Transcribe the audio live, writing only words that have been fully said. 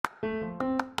Hi,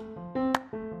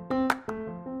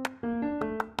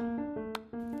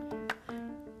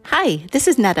 this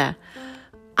is Netta.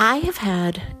 I have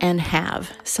had and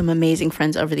have some amazing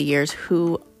friends over the years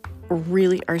who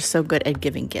really are so good at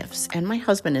giving gifts, and my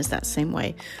husband is that same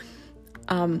way.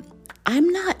 I'm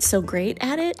not so great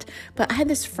at it, but I had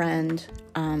this friend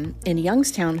in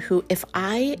Youngstown who, if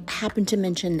I happened to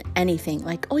mention anything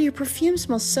like, oh, your perfume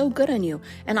smells so good on you,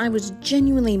 and I was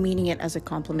genuinely meaning it as a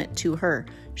compliment to her,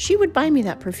 she would buy me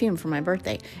that perfume for my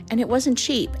birthday, and it wasn't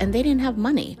cheap, and they didn't have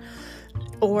money.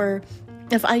 Or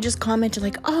if I just commented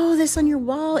like, oh, this on your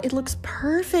wall, it looks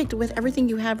perfect with everything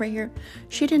you have right here,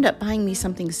 she'd end up buying me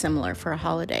something similar for a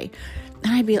holiday.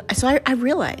 And I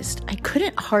realized I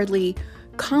couldn't hardly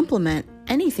compliment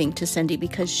anything to Cindy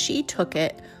because she took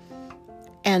it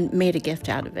and made a gift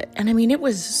out of it. And I mean, it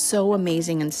was so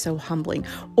amazing and so humbling.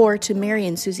 Or to Mary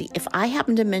and Susie, if I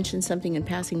happened to mention something in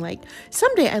passing, like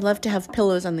someday I'd love to have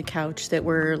pillows on the couch that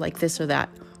were like this or that,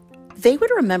 they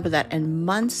would remember that and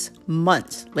months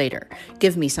later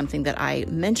give me something that I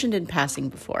mentioned in passing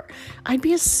before. I'd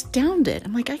be astounded.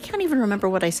 I'm like, I can't even remember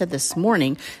what I said this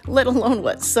morning, let alone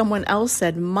what someone else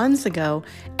said months ago,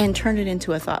 and turn it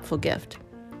into a thoughtful gift.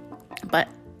 But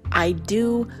I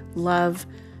do love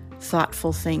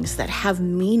thoughtful things that have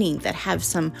meaning, that have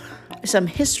some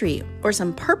history or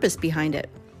some purpose behind it.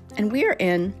 And we are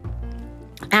in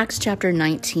Acts chapter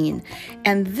 19.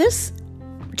 And this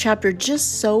chapter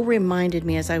just so reminded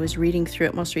me, as I was reading through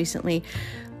it most recently,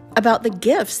 about the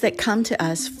gifts that come to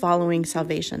us following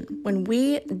salvation. When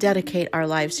we dedicate our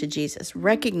lives to Jesus,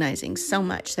 recognizing so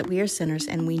much that we are sinners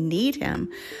and we need him,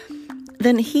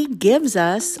 then he gives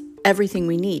us everything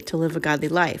we need to live a godly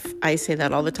life. I say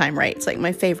that all the time, right? It's like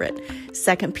my favorite.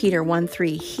 2 Peter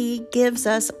 1:3, he gives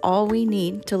us all we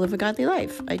need to live a godly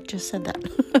life. I just said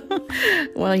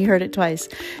that. Well, you heard it twice.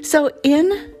 So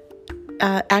in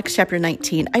Acts chapter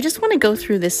 19, I just want to go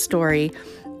through this story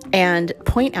and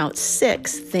point out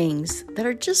 6 things that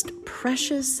are just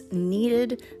precious,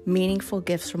 needed, meaningful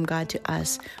gifts from God to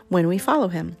us when we follow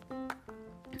him.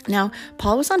 Now,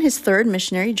 Paul was on his 3rd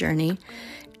missionary journey,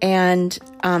 and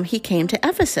he came to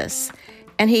Ephesus,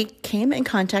 and he came in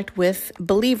contact with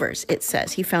believers, it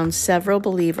says. He found several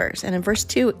believers. And in verse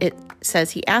 2, it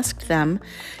says he asked them,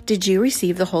 did you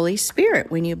receive the Holy Spirit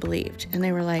when you believed? And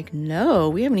they were like, no,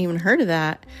 we haven't even heard of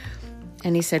that.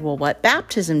 And he said, well, what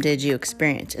baptism did you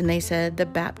experience? And they said, the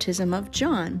baptism of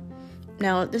John.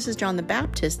 Now, this is John the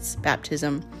Baptist's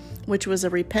baptism, which was a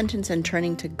repentance and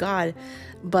turning to God,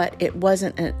 but it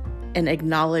wasn't an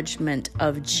acknowledgement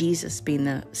of Jesus being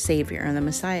the Savior and the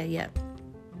Messiah yet.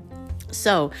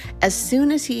 So as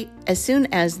soon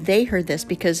as they heard this,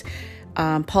 because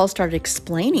Paul started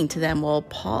explaining to them,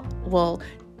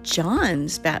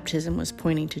 John's baptism was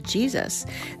pointing to Jesus.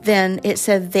 Then it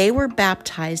said they were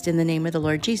baptized in the name of the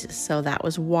Lord Jesus. So that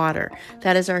was water.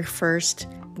 That is our first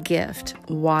gift,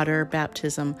 water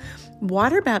baptism.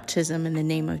 Water baptism in the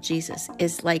name of Jesus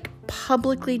is like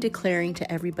publicly declaring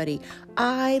to everybody,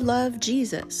 I love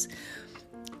Jesus.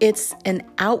 It's an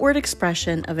outward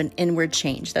expression of an inward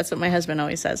change. That's what my husband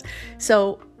always says.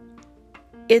 So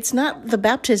it's not the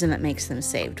baptism that makes them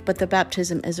saved, but the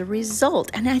baptism is a result.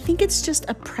 And I think it's just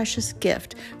a precious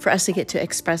gift for us to get to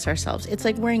express ourselves. It's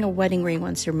like wearing a wedding ring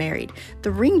once you're married.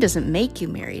 The ring doesn't make you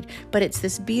married, but it's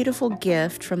this beautiful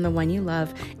gift from the one you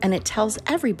love, and it tells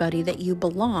everybody that you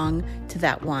belong to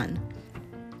that one.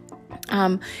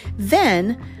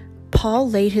 Then Paul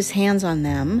laid his hands on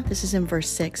them, this is in verse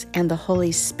 6, and the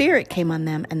Holy Spirit came on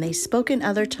them, and they spoke in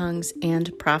other tongues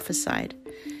and prophesied.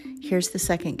 Here's the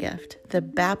second gift, the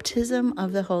baptism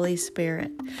of the Holy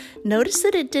Spirit. Notice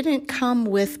that it didn't come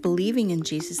with believing in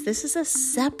Jesus. This is a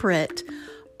separate,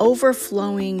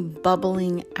 overflowing,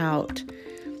 bubbling out.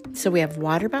 So we have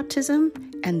water baptism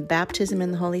and baptism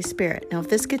in the Holy Spirit. Now, if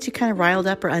this gets you kind of riled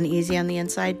up or uneasy on the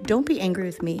inside, don't be angry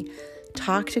with me.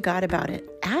 Talk to God about it.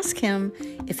 Ask him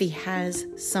if he has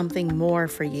something more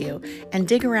for you, and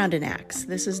dig around in Acts.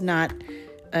 This is not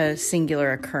a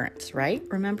singular occurrence, right?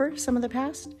 Remember some of the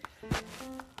past?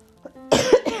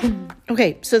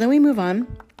 Okay, so then we move on.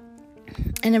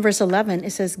 And in verse 11,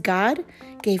 it says, God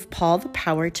gave Paul the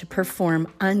power to perform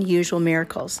unusual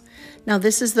miracles. Now,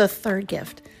 this is the 3rd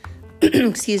gift.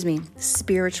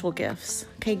 Spiritual gifts.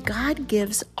 Okay, God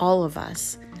gives all of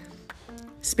us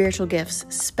spiritual gifts,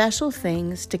 special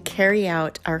things to carry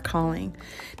out our calling.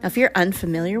 Now, if you're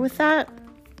unfamiliar with that,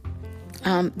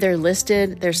 they're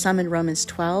listed. There's some in Romans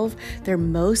 12. They're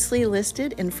mostly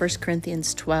listed in 1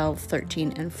 Corinthians 12,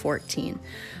 13, and 14.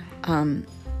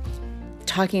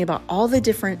 talking about all the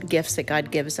different gifts that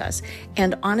God gives us.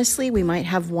 And honestly, we might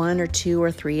have 1 or 2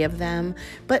 or 3 of them,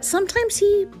 but sometimes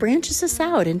he branches us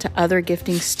out into other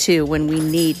giftings too when we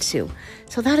need to.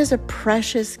 So that is a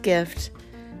precious gift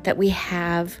that we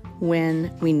have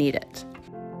when we need it.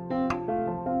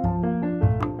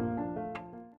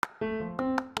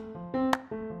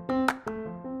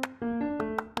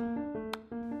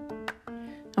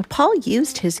 Now, Paul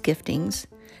used his giftings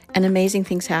and amazing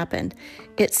things happened.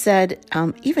 It said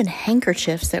even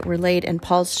handkerchiefs that were laid and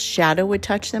Paul's shadow would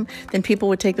touch them, then people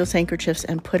would take those handkerchiefs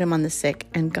and put them on the sick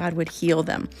and God would heal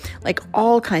them. Like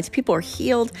all kinds. People were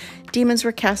healed, demons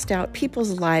were cast out,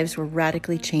 people's lives were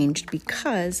radically changed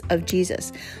because of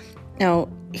Jesus. Now,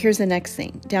 here's the next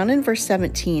thing. Down in verse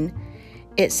 17,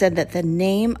 it said that the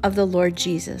name of the Lord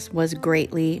Jesus was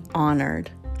greatly honored.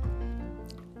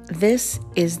 This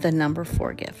is the number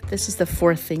 4 gift. This is the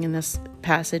 4th thing in this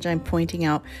passage I'm pointing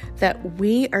out, that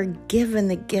we are given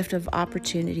the gift of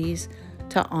opportunities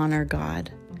to honor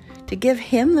God, to give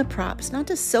him the props, not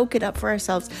to soak it up for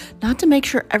ourselves, not to make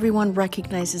sure everyone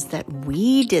recognizes that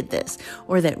we did this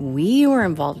or that we were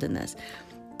involved in this,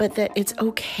 but that it's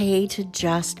okay to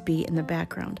just be in the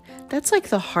background. That's like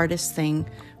the hardest thing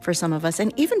for some of us.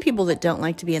 And even people that don't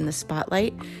like to be in the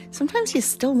spotlight, sometimes you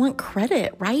still want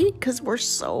credit, right? Because we're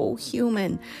so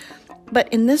human.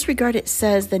 But in this regard, it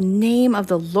says the name of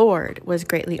the Lord was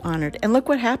greatly honored. And look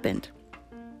what happened.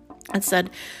 It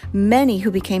said, many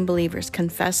who became believers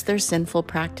confessed their sinful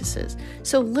practices.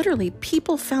 So literally,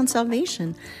 people found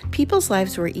salvation. People's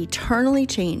lives were eternally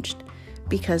changed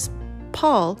because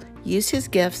Paul used his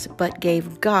gifts, but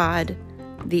gave God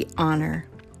the honor.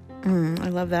 I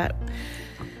love that.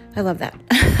 I love that.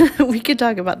 We could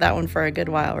talk about that one for a good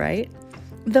while, right?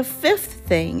 The 5th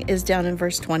thing is down in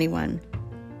verse 21.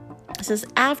 It says,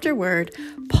 afterward,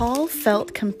 Paul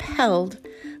felt compelled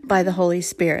by the Holy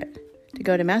Spirit to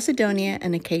go to Macedonia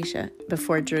and Achaia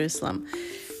before Jerusalem.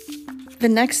 The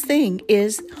next thing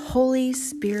is Holy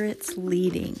Spirit's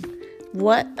leading.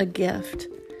 What a gift.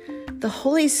 The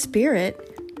Holy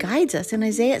Spirit guides us. In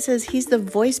Isaiah, it says he's the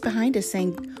voice behind us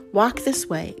saying, walk this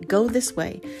way, go this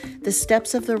way. The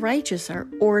steps of the righteous are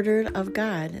ordered of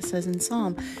God, it says in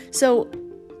Psalm. So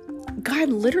God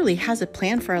literally has a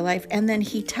plan for our life, and then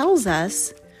he tells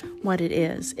us what it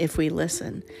is if we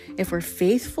listen. If we're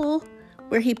faithful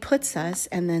where he puts us,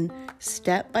 and then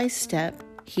step by step,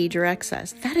 he directs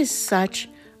us. That is such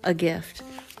a gift,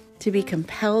 to be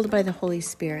compelled by the Holy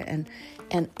Spirit and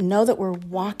know that we're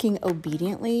walking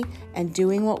obediently and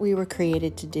doing what we were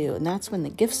created to do. And that's when the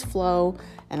gifts flow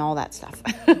and all that stuff.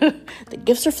 The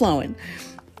gifts are flowing.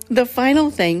 The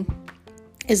final thing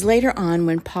is later on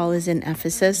when Paul is in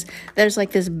Ephesus, there's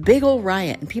like this big old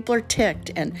riot and people are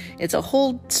ticked and it's a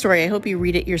whole story. I hope you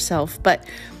read it yourself. But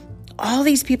all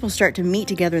these people start to meet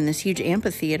together in this huge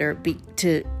amphitheater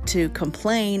to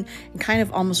complain and kind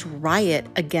of almost riot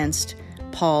against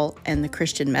Paul and the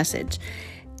Christian message.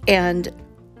 And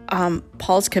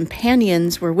Paul's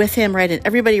companions were with him, right? And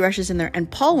everybody rushes in there.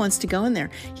 And Paul wants to go in there.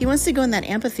 He wants to go in that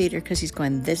amphitheater because he's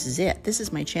going, this is it. This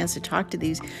is my chance to talk to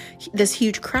this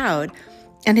huge crowd.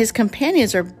 And his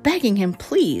companions are begging him,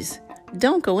 please,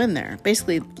 don't go in there.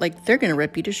 Basically, like they're going to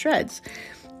rip you to shreds.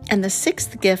 And the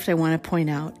 6th gift I want to point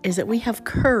out is that we have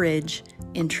courage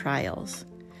in trials.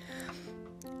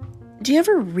 Do you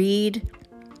ever read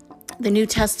the New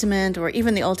Testament or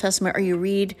even the Old Testament, or you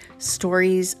read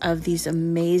stories of these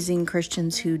amazing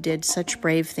Christians who did such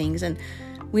brave things? And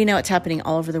we know it's happening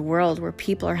all over the world where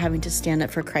people are having to stand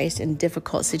up for Christ in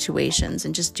difficult situations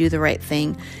and just do the right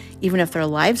thing, even if their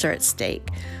lives are at stake.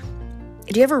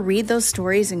 Do you ever read those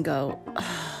stories and go,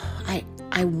 oh,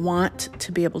 I want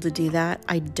to be able to do that.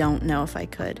 I don't know if I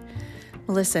could.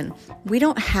 Well, listen, we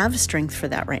don't have strength for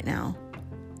that right now.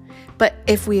 But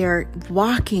if we are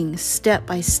walking step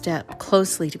by step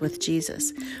closely with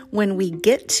Jesus, when we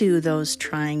get to those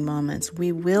trying moments,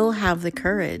 we will have the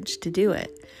courage to do it.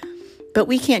 But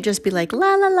we can't just be like,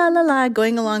 la, la, la, la, la,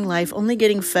 going along life, only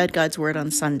getting fed God's word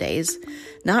on Sundays,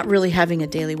 not really having a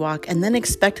daily walk, and then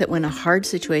expect that when a hard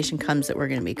situation comes that we're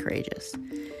going to be courageous.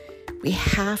 We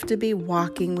have to be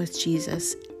walking with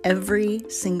Jesus every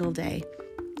single day,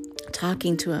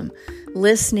 talking to him,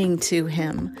 listening to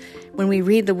him. When we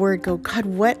read the word, go, God,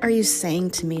 what are you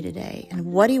saying to me today? And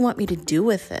what do you want me to do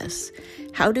with this?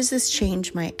 How does this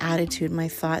change my attitude, my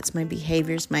thoughts, my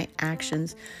behaviors, my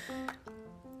actions?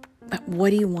 But what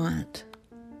do you want?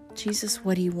 Jesus,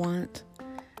 what do you want?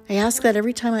 I ask that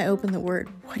every time I open the word.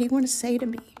 What do you want to say to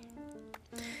me?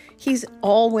 He's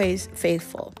always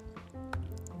faithful.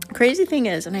 Crazy thing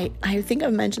is, and I think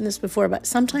I've mentioned this before, but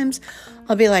sometimes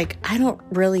I'll be like, I don't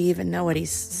really even know what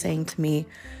he's saying to me.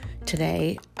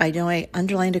 today. I know I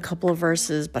underlined a couple of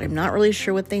verses, but I'm not really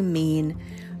sure what they mean.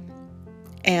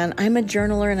 And I'm a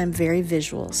journaler and I'm very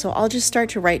visual. So I'll just start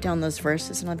to write down those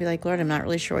verses and I'll be like, Lord, I'm not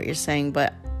really sure what you're saying,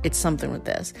 but it's something with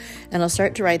this. And I'll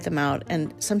start to write them out.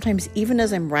 And sometimes even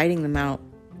as I'm writing them out,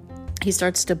 he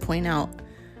starts to point out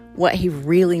what he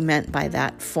really meant by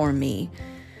that for me.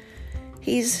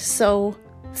 He's so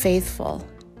faithful.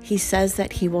 He says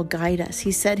that he will guide us.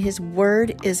 He said his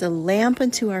word is a lamp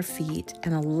unto our feet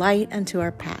and a light unto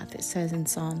our path, it says in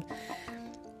Psalm.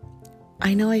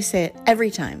 I know I say it every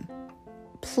time.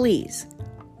 Please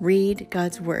read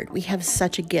God's word. We have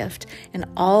such a gift, and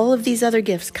all of these other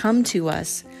gifts come to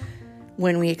us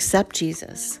when we accept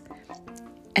Jesus,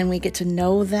 and we get to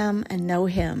know them and know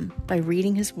him by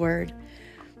reading his word.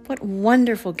 What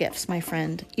wonderful gifts, my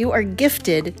friend. You are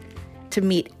gifted to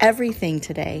meet everything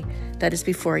today that is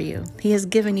before you. He has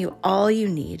given you all you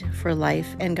need for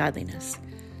life and godliness.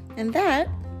 And that,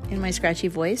 in my scratchy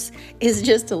voice, is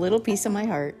just a little piece of my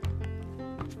heart.